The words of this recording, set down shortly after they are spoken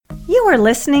You are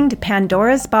listening to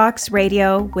Pandora's Box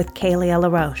Radio with Kalia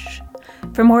LaRoche.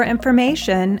 For more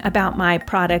information about my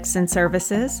products and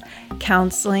services,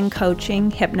 counseling, coaching,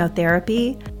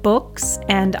 hypnotherapy, books,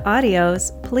 and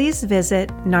audios, please visit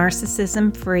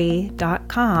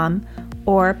narcissismfree.com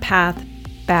or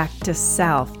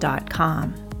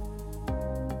pathbacktoself.com.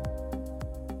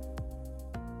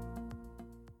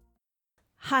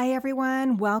 Hi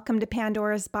everyone, welcome to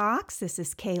Pandora's Box. This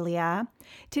is Kalia.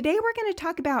 Today we're going to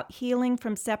talk about healing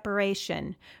from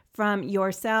separation, from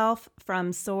yourself,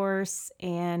 from source,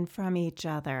 and from each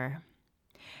other.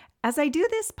 As I do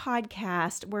this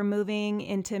podcast, we're moving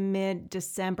into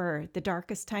mid-December, the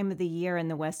darkest time of the year in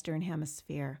the Western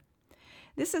Hemisphere.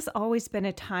 This has always been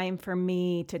a time for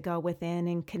me to go within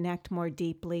and connect more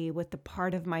deeply with the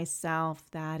part of myself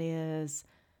that is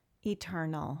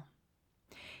eternal.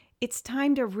 It's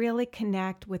time to really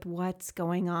connect with what's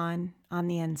going on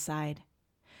the inside.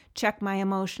 Check my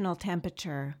emotional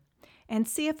temperature and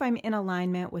see if I'm in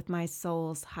alignment with my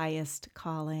soul's highest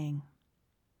calling.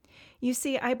 You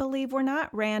see, I believe we're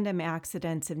not random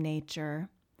accidents of nature.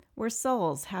 We're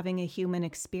souls having a human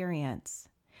experience.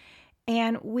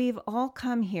 And we've all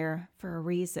come here for a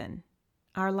reason.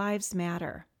 Our lives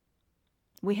matter.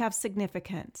 We have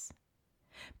significance.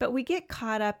 But we get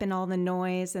caught up in all the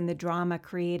noise and the drama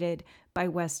created by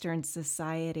Western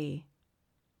society.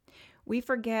 We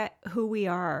forget who we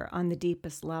are on the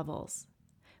deepest levels.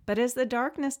 But as the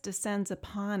darkness descends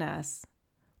upon us,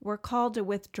 we're called to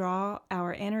withdraw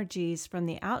our energies from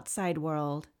the outside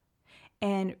world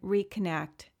and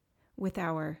reconnect with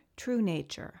our true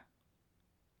nature.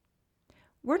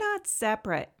 We're not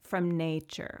separate from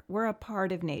nature. We're a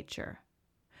part of nature.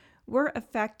 We're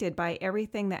affected by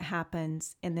everything that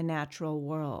happens in the natural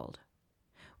world.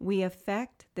 We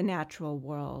affect the natural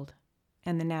world,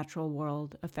 and the natural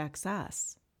world affects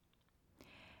us.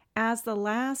 As the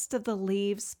last of the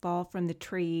leaves fall from the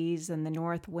trees and the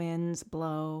north winds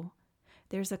blow,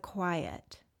 there's a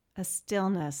quiet, a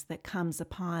stillness that comes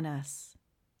upon us.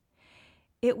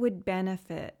 It would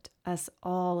benefit us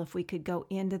all if we could go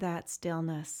into that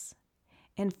stillness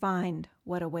and find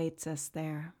what awaits us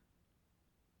there.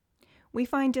 We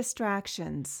find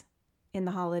distractions in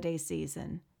the holiday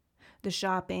season, the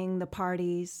shopping, the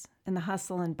parties, and the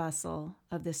hustle and bustle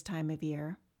of this time of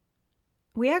year.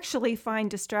 We actually find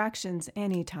distractions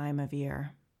any time of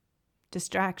year.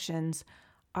 Distractions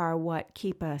are what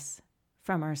keep us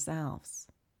from ourselves.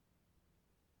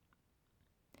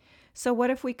 So what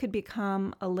if we could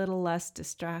become a little less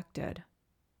distracted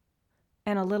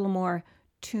and a little more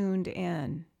tuned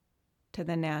in to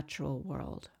the natural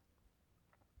world?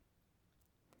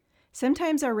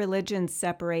 Sometimes our religions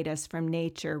separate us from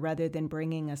nature rather than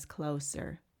bringing us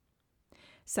closer.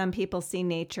 Some people see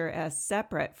nature as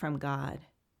separate from God.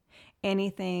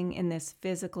 Anything in this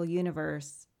physical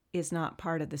universe is not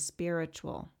part of the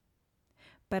spiritual.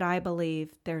 But I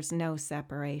believe there's no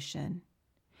separation.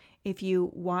 If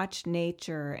you watch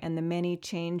nature and the many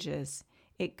changes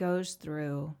it goes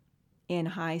through in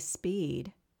high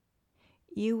speed,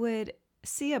 you would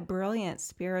see a brilliant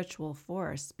spiritual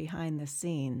force behind the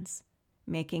scenes,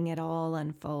 making it all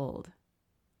unfold.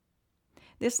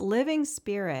 This living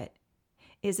spirit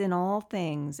is in all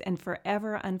things and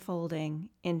forever unfolding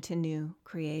into new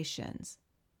creations.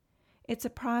 It's a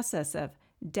process of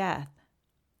death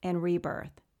and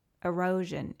rebirth,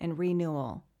 erosion and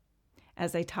renewal,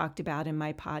 as I talked about in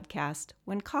my podcast,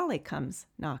 When Kali Comes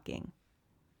Knocking.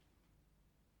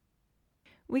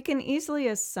 We can easily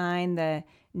assign the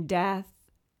death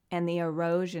and the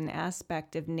erosion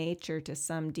aspect of nature to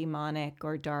some demonic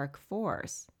or dark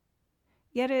force.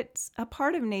 Yet it's a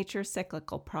part of nature's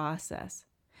cyclical process.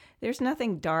 There's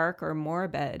nothing dark or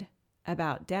morbid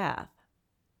about death.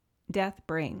 Death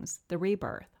brings the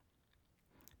rebirth.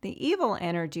 The evil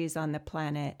energies on the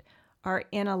planet are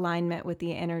in alignment with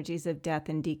the energies of death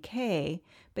and decay,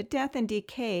 but death and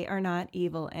decay are not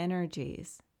evil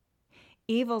energies.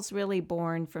 Evil's really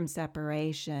born from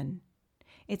separation.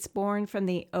 It's born from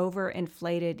the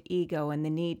overinflated ego and the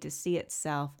need to see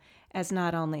itself as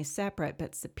not only separate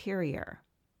but superior.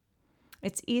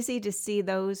 It's easy to see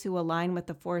those who align with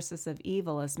the forces of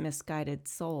evil as misguided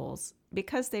souls,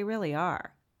 because they really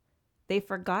are. They've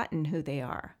forgotten who they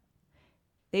are.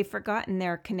 They've forgotten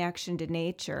their connection to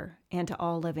nature and to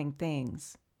all living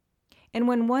things. And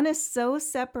when one is so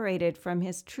separated from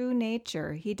his true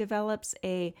nature, he develops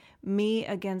a me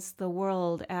against the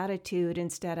world attitude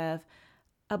instead of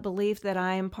a belief that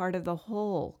I am part of the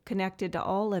whole, connected to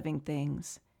all living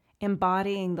things,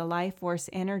 embodying the life force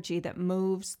energy that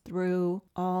moves through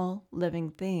all living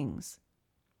things.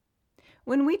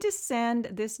 When we descend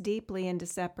this deeply into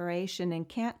separation and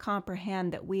can't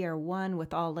comprehend that we are one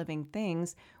with all living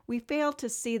things, we fail to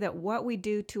see that what we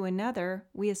do to another,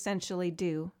 we essentially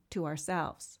do to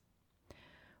ourselves.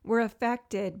 We're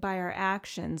affected by our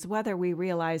actions, whether we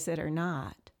realize it or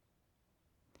not.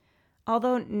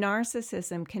 Although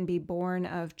narcissism can be born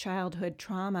of childhood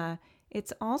trauma,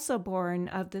 it's also born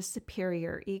of the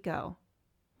superior ego.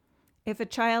 If a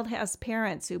child has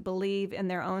parents who believe in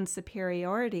their own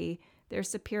superiority, their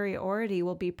superiority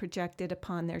will be projected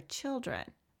upon their children.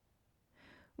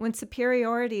 When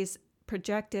superiority is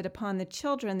projected upon the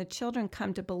children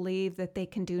come to believe that they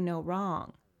can do no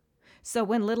wrong. So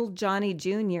when little Johnny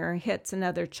Jr. hits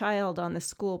another child on the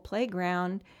school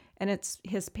playground and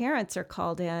his parents are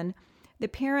called in, the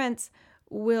parents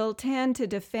will tend to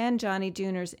defend Johnny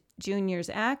Jr.'s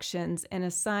actions and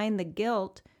assign the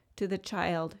guilt to the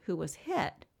child who was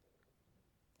hit,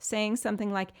 saying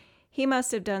something like, he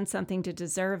must have done something to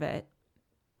deserve it.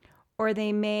 Or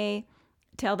they may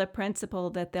tell the principal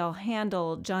that they'll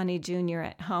handle Johnny Jr.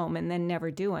 at home and then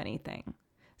never do anything.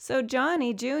 So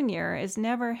Johnny Jr. is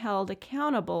never held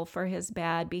accountable for his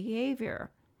bad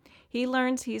behavior. He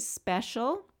learns he's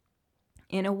special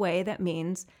in a way that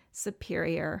means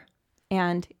superior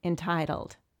and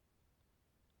entitled.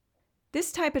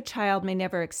 This type of child may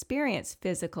never experience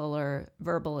physical or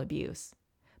verbal abuse,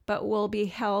 but will be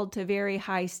held to very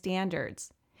high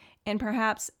standards and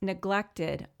perhaps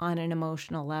neglected on an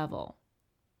emotional level.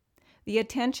 The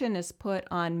attention is put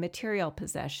on material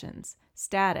possessions,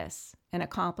 status, and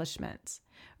accomplishments,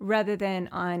 rather than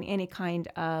on any kind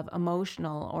of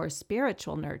emotional or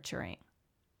spiritual nurturing.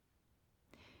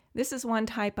 This is one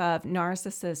type of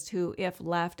narcissist who, if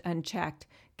left unchecked,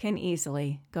 can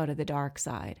easily go to the dark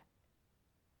side.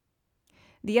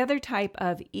 The other type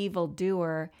of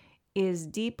evildoer is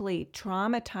deeply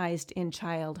traumatized in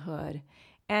childhood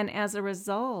and as a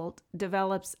result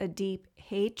develops a deep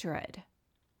hatred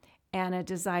and a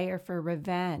desire for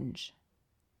revenge.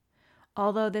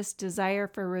 Although this desire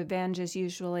for revenge is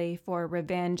usually for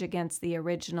revenge against the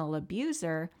original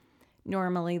abuser,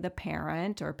 normally the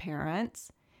parent or parents,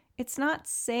 it's not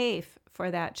safe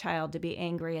for that child to be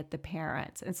angry at the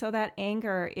parents. And so that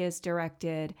anger is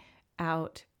directed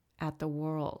out at the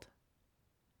world.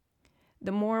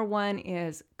 The more one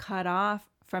is cut off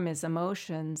from his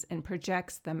emotions and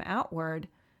projects them outward,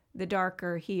 the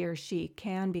darker he or she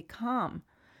can become.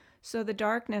 So the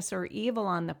darkness or evil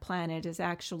on the planet is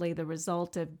actually the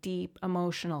result of deep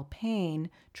emotional pain,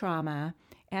 trauma,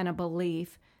 and a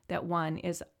belief that one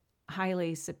is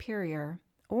highly superior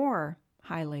or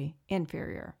highly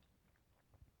inferior.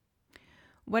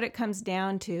 What it comes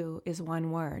down to is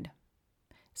one word: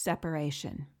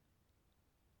 separation.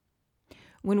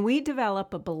 When we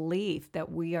develop a belief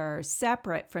that we are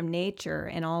separate from nature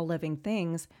and all living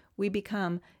things, we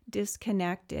become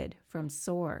disconnected from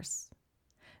Source.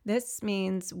 This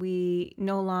means we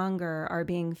no longer are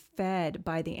being fed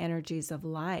by the energies of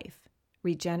life,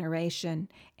 regeneration,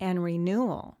 and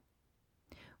renewal.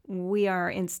 We are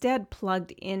instead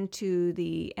plugged into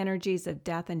the energies of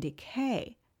death and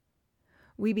decay.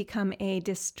 We become a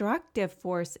destructive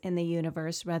force in the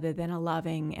universe rather than a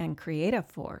loving and creative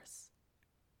force.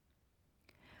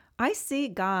 I see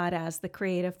God as the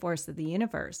creative force of the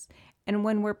universe, and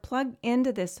when we're plugged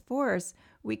into this force,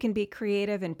 we can be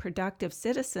creative and productive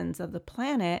citizens of the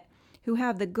planet who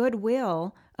have the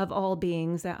goodwill of all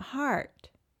beings at heart.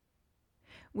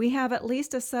 We have at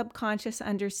least a subconscious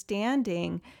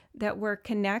understanding that we're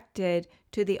connected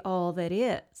to the all that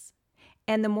is.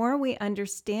 And the more we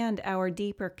understand our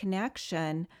deeper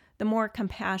connection, the more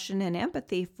compassion and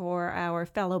empathy for our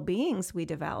fellow beings we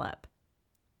develop.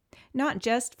 Not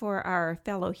just for our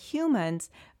fellow humans,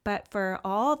 but for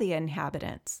all the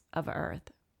inhabitants of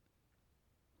Earth.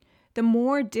 The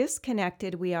more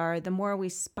disconnected we are, the more we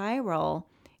spiral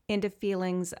into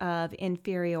feelings of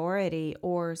inferiority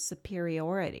or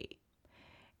superiority.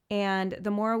 And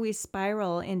the more we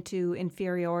spiral into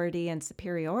inferiority and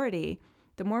superiority,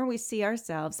 the more we see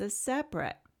ourselves as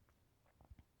separate.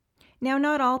 Now,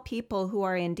 not all people who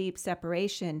are in deep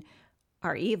separation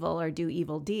are evil or do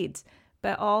evil deeds,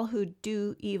 but all who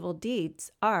do evil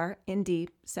deeds are in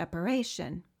deep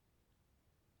separation.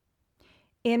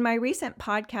 In my recent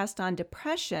podcast on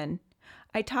depression,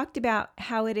 I talked about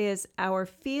how it is our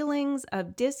feelings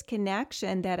of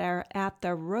disconnection that are at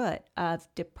the root of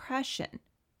depression.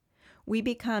 We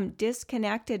become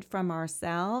disconnected from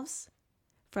ourselves,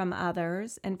 from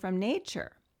others, and from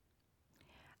nature.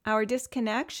 Our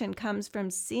disconnection comes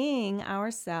from seeing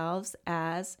ourselves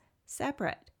as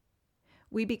separate.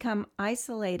 We become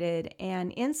isolated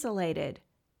and insulated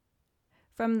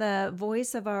from the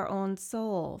voice of our own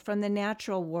soul, from the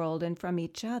natural world, and from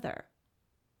each other.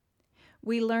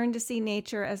 We learn to see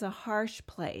nature as a harsh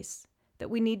place that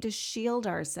we need to shield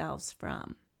ourselves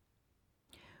from.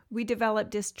 We develop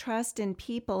distrust in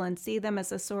people and see them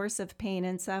as a source of pain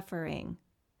and suffering.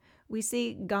 We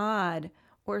see God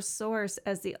or Source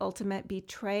as the ultimate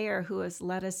betrayer who has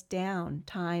let us down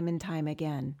time and time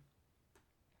again.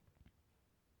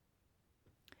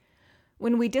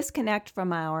 When we disconnect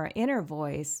from our inner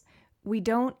voice, we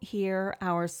don't hear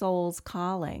our soul's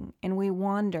calling, and we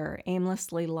wander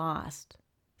aimlessly lost,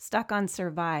 stuck on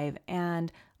survive,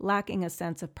 and lacking a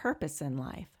sense of purpose in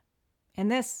life.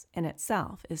 And this in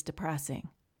itself is depressing.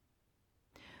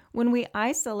 When we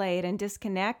isolate and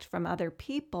disconnect from other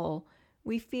people,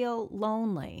 we feel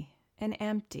lonely and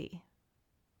empty.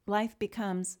 Life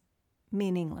becomes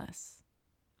meaningless.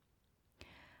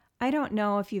 I don't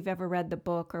know if you've ever read the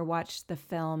book or watched the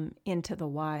film Into the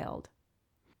Wild,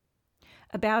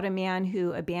 about a man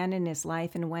who abandoned his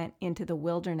life and went into the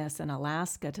wilderness in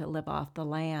Alaska to live off the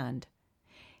land.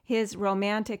 His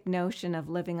romantic notion of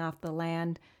living off the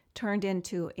land turned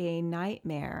into a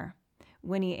nightmare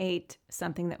when he ate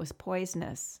something that was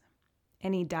poisonous,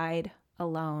 and he died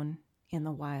alone in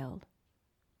the wild.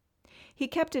 He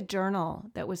kept a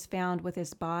journal that was found with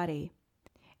his body,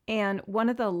 and one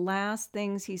of the last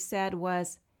things he said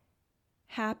was,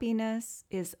 "Happiness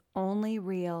is only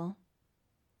real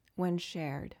when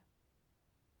shared."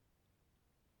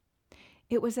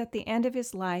 It was at the end of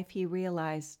his life he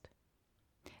realized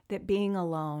that being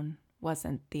alone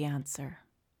wasn't the answer.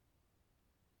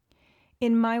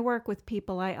 In my work with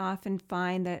people, I often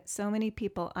find that so many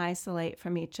people isolate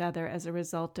from each other as a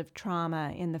result of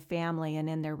trauma in the family and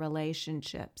in their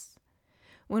relationships.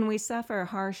 When we suffer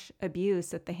harsh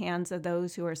abuse at the hands of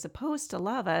those who are supposed to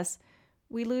love us,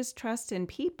 we lose trust in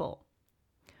people.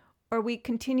 Or we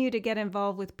continue to get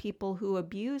involved with people who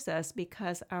abuse us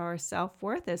because our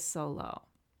self-worth is so low.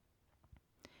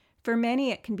 For many,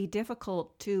 it can be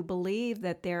difficult to believe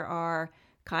that there are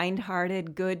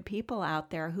kind-hearted, good people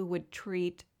out there who would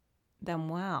treat them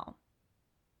well.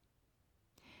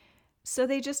 So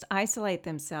they just isolate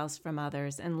themselves from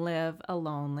others and live a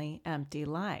lonely, empty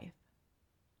life.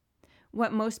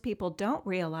 What most people don't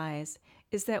realize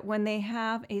is that when they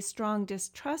have a strong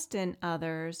distrust in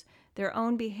others, their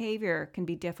own behavior can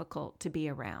be difficult to be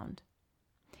around.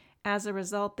 As a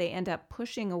result, they end up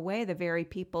pushing away the very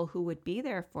people who would be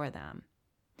there for them.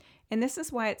 And this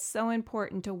is why it's so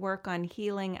important to work on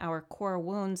healing our core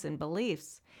wounds and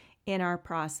beliefs in our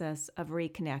process of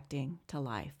reconnecting to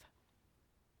life.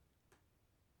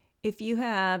 If you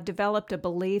have developed a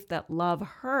belief that love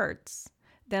hurts,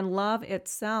 then love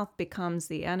itself becomes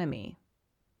the enemy.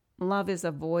 Love is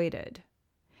avoided.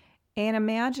 And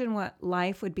imagine what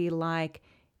life would be like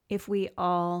if we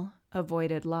all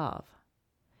avoided love,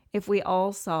 if we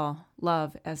all saw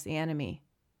love as the enemy.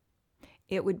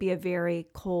 It would be a very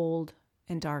cold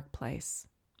and dark place.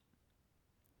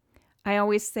 I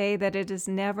always say that it is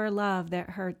never love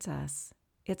that hurts us.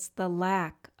 It's the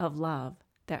lack of love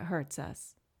that hurts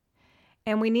us.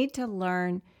 And we need to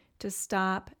learn to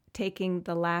stop taking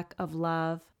the lack of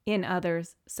love in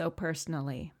others so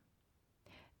personally.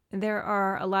 There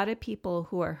are a lot of people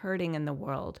who are hurting in the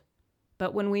world,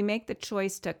 but when we make the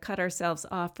choice to cut ourselves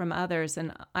off from others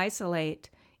and isolate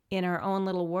in our own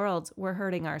little worlds, we're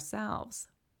hurting ourselves.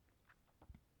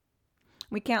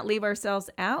 We can't leave ourselves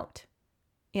out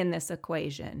in this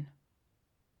equation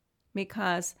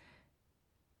because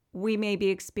we may be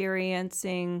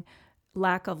experiencing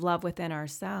lack of love within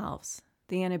ourselves,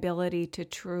 the inability to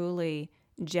truly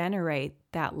generate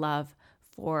that love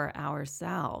for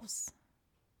ourselves.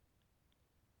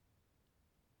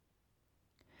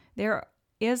 There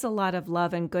is a lot of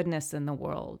love and goodness in the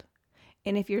world.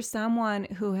 And if you're someone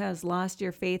who has lost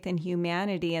your faith in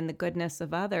humanity and the goodness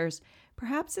of others,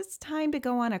 perhaps it's time to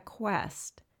go on a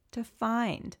quest to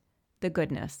find the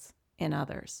goodness in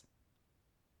others.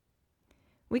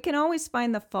 We can always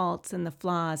find the faults and the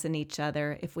flaws in each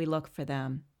other if we look for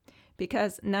them,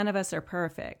 because none of us are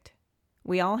perfect.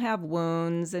 We all have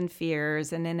wounds and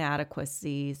fears and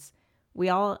inadequacies. We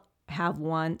all have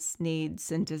wants,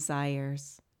 needs, and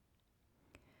desires.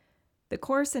 The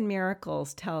Course in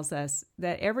Miracles tells us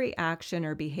that every action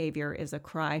or behavior is a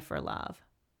cry for love.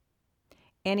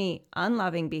 Any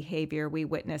unloving behavior we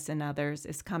witness in others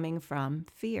is coming from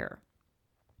fear.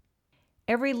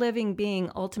 Every living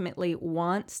being ultimately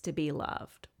wants to be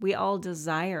loved. We all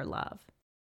desire love.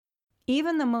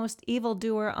 Even the most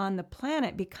evildoer on the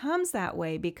planet becomes that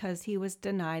way because he was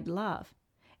denied love,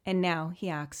 and now he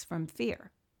acts from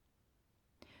fear.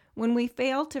 When we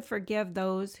fail to forgive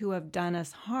those who have done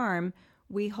us harm,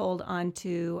 we hold on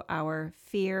to our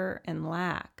fear and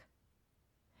lack.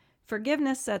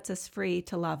 Forgiveness sets us free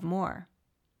to love more.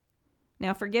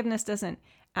 Now, forgiveness doesn't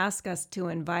ask us to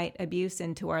invite abuse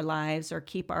into our lives or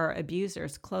keep our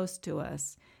abusers close to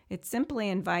us. It simply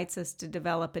invites us to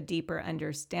develop a deeper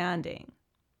understanding.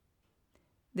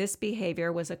 This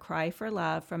behavior was a cry for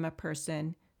love from a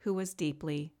person who was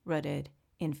deeply rooted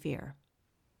in fear.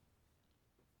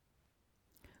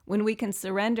 When we can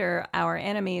surrender our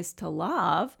enemies to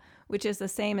love, which is the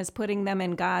same as putting them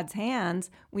in God's hands,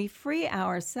 we free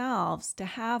ourselves to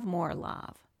have more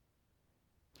love.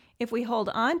 If we hold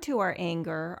on to our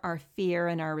anger, our fear,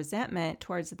 and our resentment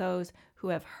towards those who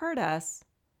have hurt us,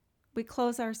 we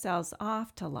close ourselves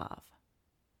off to love.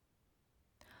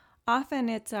 Often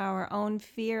it's our own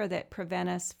fear that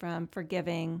prevents us from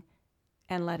forgiving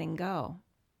and letting go.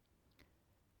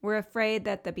 We're afraid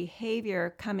that the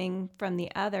behavior coming from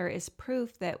the other is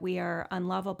proof that we are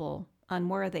unlovable,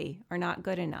 unworthy, or not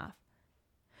good enough.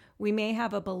 We may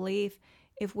have a belief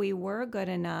if we were good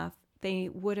enough, they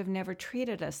would have never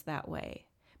treated us that way.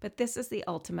 But this is the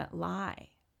ultimate lie.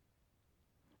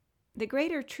 The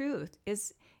greater truth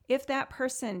is if that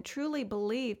person truly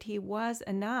believed he was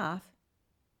enough,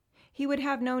 he would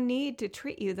have no need to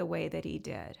treat you the way that he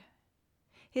did.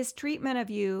 His treatment of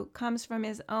you comes from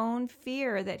his own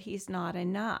fear that he's not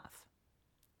enough.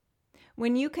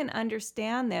 When you can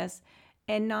understand this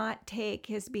and not take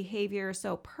his behavior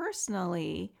so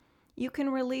personally, you can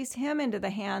release him into the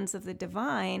hands of the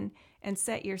divine and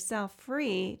set yourself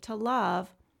free to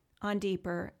love on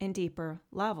deeper and deeper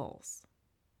levels.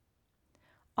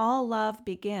 All love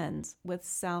begins with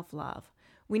self-love.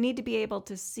 We need to be able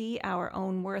to see our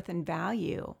own worth and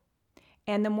value.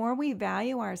 And the more we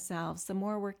value ourselves, the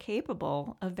more we're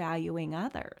capable of valuing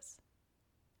others.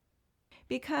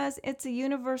 Because it's a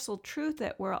universal truth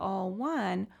that we're all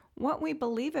one, what we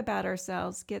believe about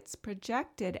ourselves gets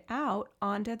projected out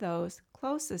onto those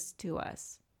closest to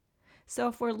us. So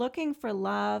if we're looking for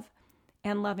love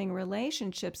and loving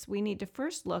relationships, we need to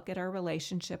first look at our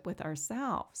relationship with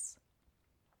ourselves.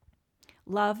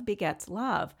 Love begets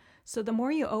love. So the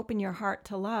more you open your heart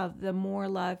to love, the more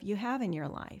love you have in your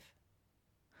life.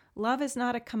 Love is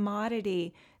not a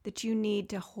commodity that you need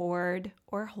to hoard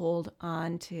or hold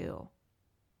on to.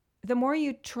 The more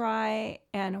you try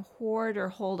and hoard or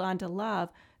hold on to love,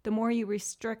 the more you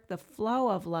restrict the flow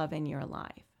of love in your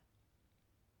life.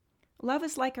 Love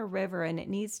is like a river and it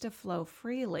needs to flow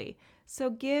freely. So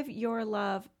give your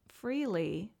love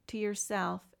freely to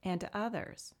yourself and to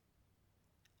others.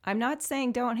 I'm not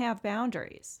saying don't have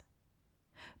boundaries,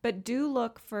 but do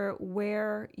look for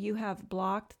where you have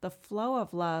blocked the flow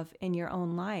of love in your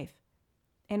own life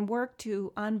and work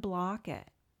to unblock it.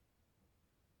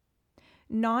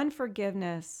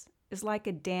 Non-forgiveness is like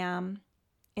a dam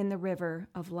in the river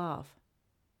of love.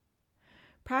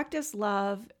 Practice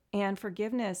love and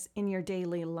forgiveness in your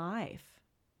daily life.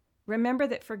 Remember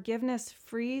that forgiveness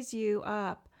frees you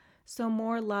up so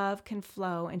more love can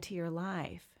flow into your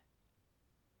life.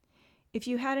 If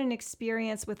you had an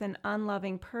experience with an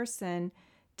unloving person,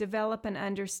 develop an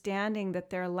understanding that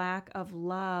their lack of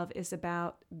love is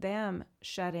about them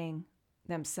shutting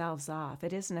themselves off.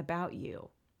 It isn't about you.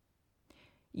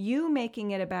 You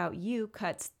making it about you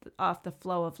cuts off the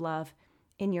flow of love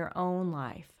in your own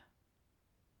life.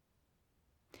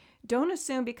 Don't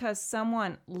assume because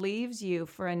someone leaves you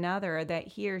for another that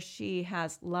he or she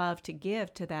has love to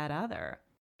give to that other.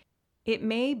 It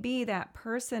may be that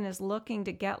person is looking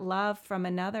to get love from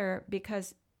another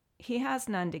because he has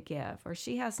none to give or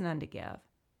she has none to give.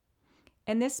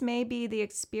 And this may be the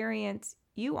experience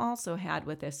you also had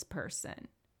with this person.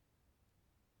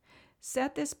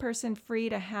 Set this person free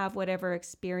to have whatever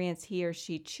experience he or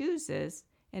she chooses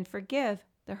and forgive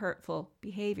the hurtful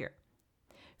behavior.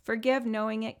 Forgive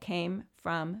knowing it came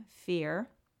from fear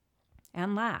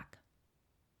and lack.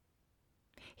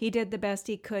 He did the best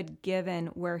he could given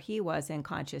where he was in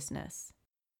consciousness.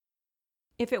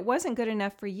 If it wasn't good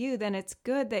enough for you, then it's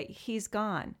good that he's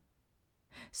gone.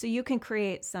 So you can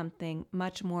create something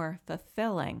much more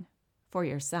fulfilling for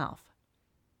yourself.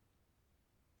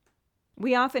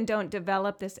 We often don't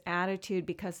develop this attitude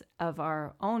because of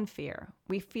our own fear.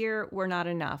 We fear we're not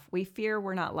enough. We fear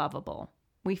we're not lovable.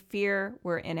 We fear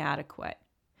we're inadequate.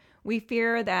 We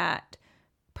fear that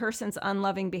person's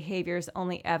unloving behavior is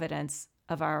only evidence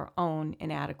of our own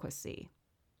inadequacy.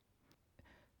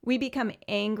 We become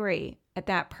angry at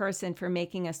that person for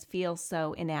making us feel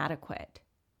so inadequate,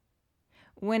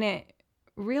 when it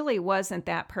really wasn't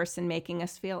that person making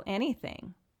us feel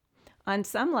anything. On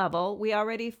some level, we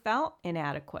already felt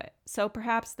inadequate. So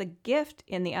perhaps the gift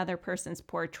in the other person's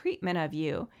poor treatment of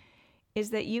you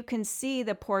is that you can see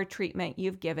the poor treatment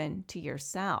you've given to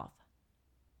yourself.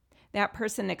 That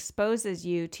person exposes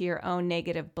you to your own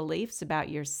negative beliefs about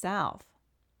yourself.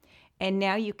 And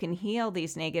now you can heal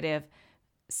these negative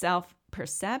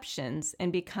self-perceptions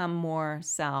and become more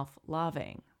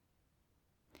self-loving.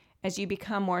 As you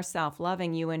become more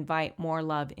self-loving, you invite more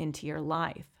love into your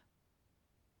life.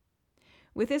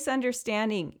 With this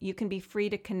understanding, you can be free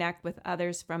to connect with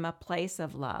others from a place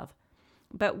of love.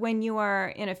 But when you are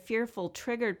in a fearful,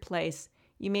 triggered place,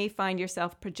 you may find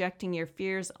yourself projecting your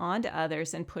fears onto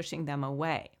others and pushing them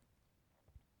away.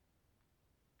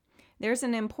 There's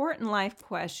an important life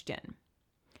question.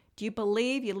 Do you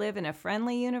believe you live in a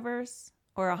friendly universe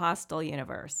or a hostile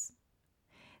universe?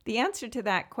 The answer to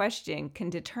that question can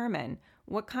determine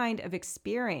what kind of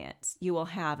experience you will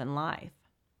have in life.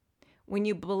 When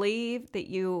you believe that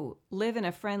you live in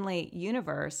a friendly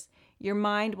universe, your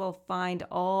mind will find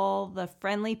all the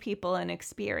friendly people and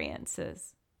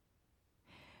experiences.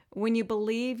 When you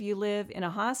believe you live in a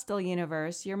hostile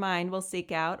universe, your mind will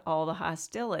seek out all the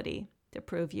hostility to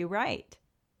prove you right.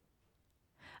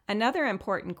 Another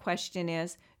important question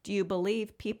is, do you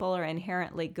believe people are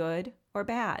inherently good or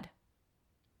bad?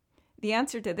 The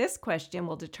answer to this question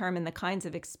will determine the kinds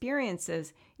of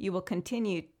experiences you will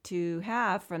continue to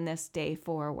have from this day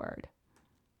forward.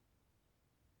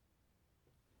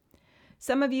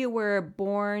 Some of you were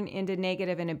born into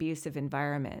negative and abusive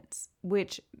environments,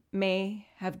 which may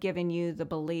have given you the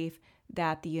belief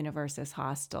that the universe is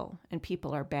hostile and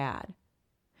people are bad,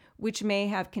 which may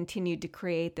have continued to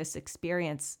create this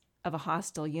experience of a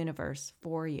hostile universe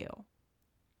for you.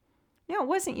 Now, it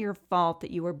wasn't your fault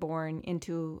that you were born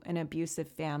into an abusive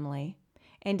family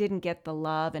and didn't get the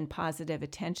love and positive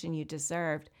attention you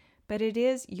deserved, but it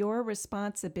is your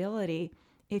responsibility,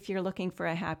 if you're looking for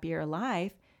a happier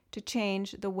life, to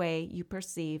change the way you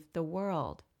perceive the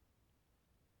world.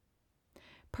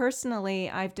 Personally,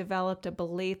 I've developed a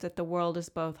belief that the world is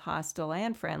both hostile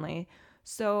and friendly,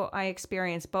 so I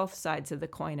experience both sides of the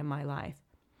coin in my life.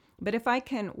 But if I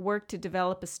can work to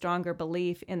develop a stronger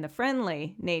belief in the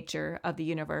friendly nature of the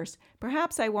universe,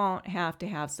 perhaps I won't have to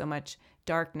have so much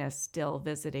darkness still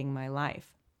visiting my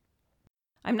life.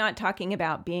 I'm not talking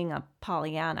about being a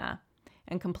Pollyanna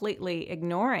and completely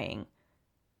ignoring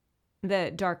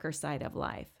the darker side of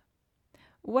life.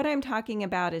 What I'm talking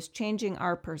about is changing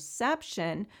our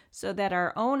perception so that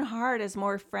our own heart is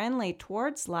more friendly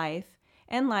towards life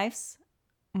and life's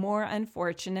more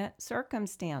unfortunate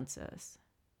circumstances.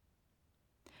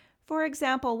 For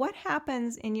example, what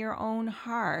happens in your own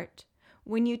heart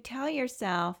when you tell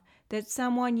yourself that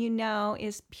someone you know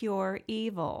is pure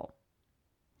evil?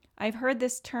 I've heard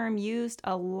this term used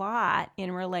a lot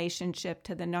in relationship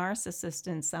to the narcissist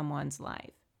in someone's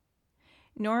life.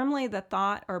 Normally, the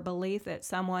thought or belief that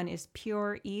someone is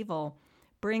pure evil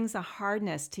brings a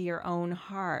hardness to your own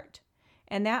heart,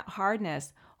 and that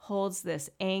hardness holds this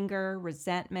anger,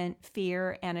 resentment,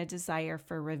 fear, and a desire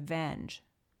for revenge.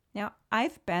 Now,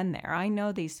 I've been there. I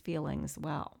know these feelings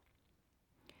well.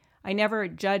 I never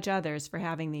judge others for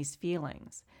having these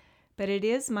feelings, but it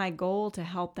is my goal to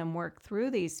help them work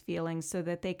through these feelings so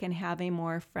that they can have a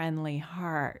more friendly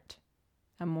heart,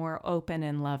 a more open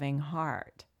and loving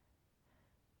heart.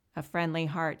 A friendly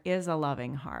heart is a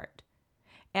loving heart,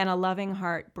 and a loving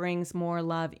heart brings more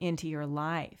love into your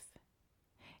life.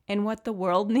 And what the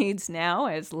world needs now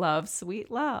is love, sweet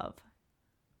love.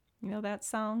 You know that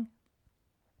song?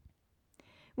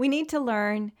 We need to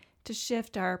learn to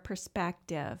shift our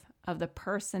perspective of the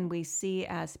person we see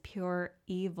as pure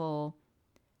evil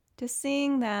to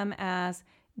seeing them as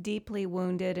deeply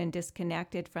wounded and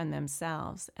disconnected from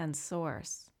themselves and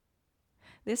source.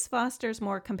 This fosters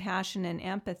more compassion and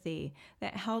empathy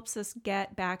that helps us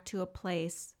get back to a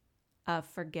place of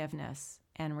forgiveness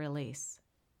and release.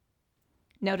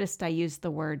 Notice I used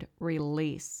the word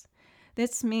release.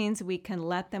 This means we can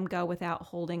let them go without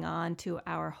holding on to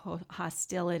our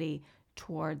hostility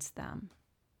towards them.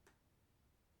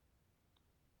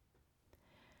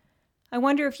 I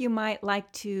wonder if you might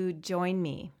like to join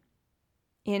me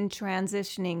in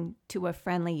transitioning to a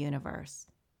friendly universe,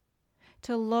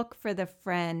 to look for the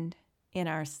friend in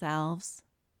ourselves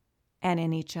and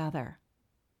in each other,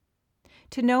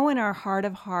 to know in our heart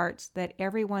of hearts that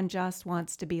everyone just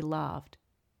wants to be loved.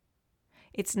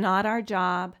 It's not our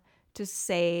job to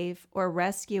save or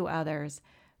rescue others,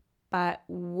 but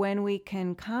when we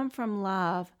can come from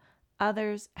love,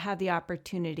 others have the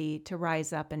opportunity to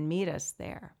rise up and meet us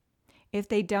there. If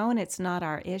they don't, it's not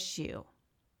our issue.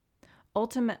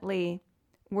 Ultimately,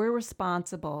 we're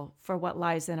responsible for what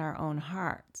lies in our own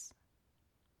hearts.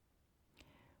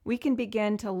 We can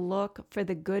begin to look for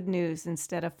the good news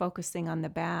instead of focusing on the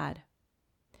bad.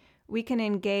 We can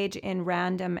engage in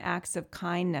random acts of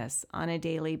kindness on a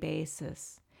daily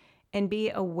basis and be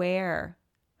aware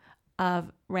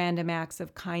of random acts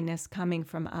of kindness coming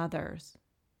from others.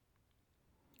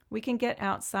 We can get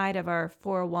outside of our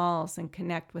four walls and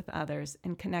connect with others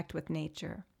and connect with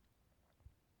nature.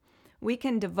 We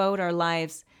can devote our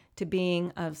lives to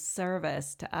being of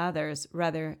service to others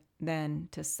rather than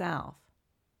to self.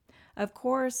 Of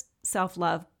course,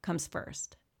 self-love comes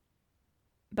first.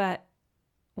 But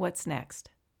what's next?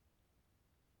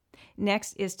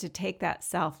 Next is to take that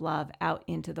self-love out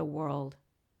into the world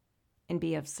and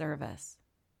be of service.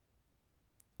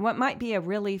 What might be a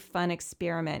really fun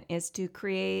experiment is to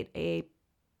create a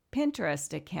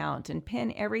Pinterest account and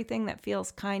pin everything that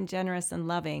feels kind, generous, and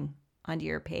loving onto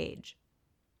your page.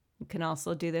 You can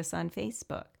also do this on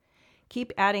Facebook.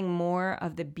 Keep adding more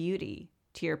of the beauty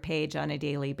to your page on a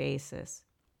daily basis.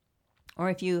 Or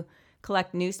if you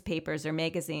collect newspapers or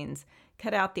magazines,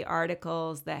 cut out the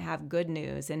articles that have good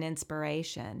news and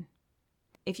inspiration.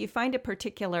 If you find a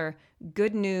particular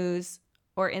good news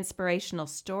or inspirational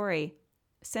story,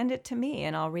 send it to me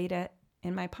and I'll read it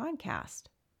in my podcast.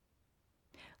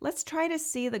 Let's try to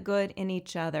see the good in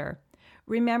each other.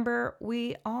 Remember,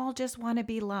 we all just want to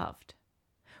be loved.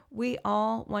 We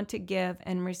all want to give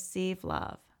and receive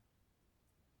love.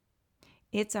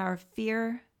 It's our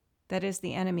fear that is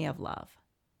the enemy of love.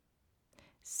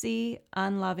 See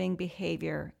unloving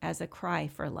behavior as a cry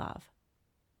for love.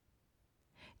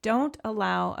 Don't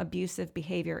allow abusive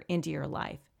behavior into your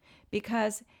life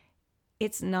because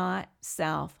it's not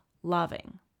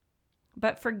self-loving.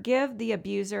 But forgive the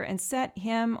abuser and set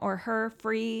him or her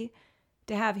free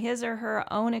to have his or her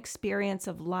own experience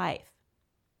of life.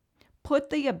 Put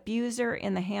the abuser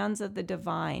in the hands of the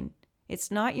divine.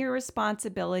 It's not your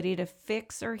responsibility to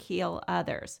fix or heal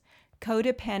others.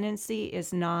 Codependency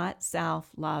is not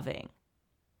self-loving.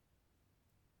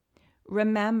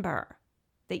 Remember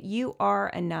that you are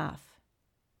enough.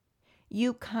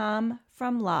 You come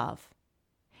from love,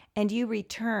 and you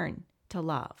return to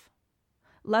love.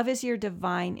 Love is your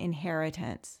divine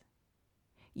inheritance.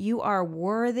 You are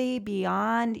worthy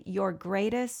beyond your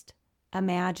greatest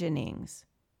imaginings.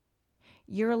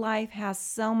 Your life has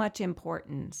so much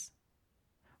importance.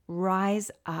 Rise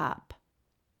up.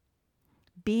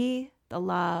 Be the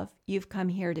love you've come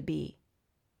here to be.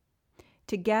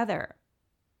 Together,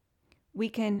 we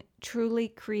can truly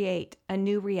create a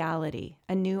new reality,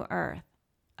 a new earth,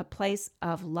 a place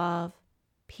of love,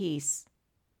 peace,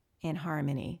 and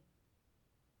harmony.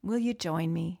 Will you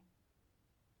join me?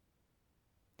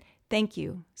 Thank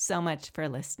you so much for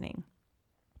listening.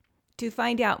 To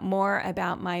find out more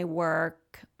about my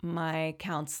work, my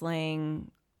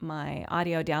counseling, my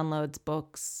audio downloads,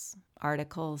 books,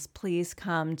 articles, please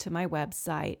come to my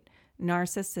website,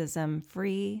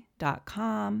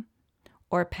 narcissismfree.com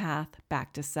or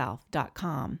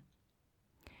pathbacktoself.com.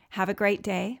 Have a great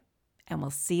day, and we'll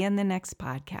see you in the next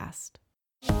podcast.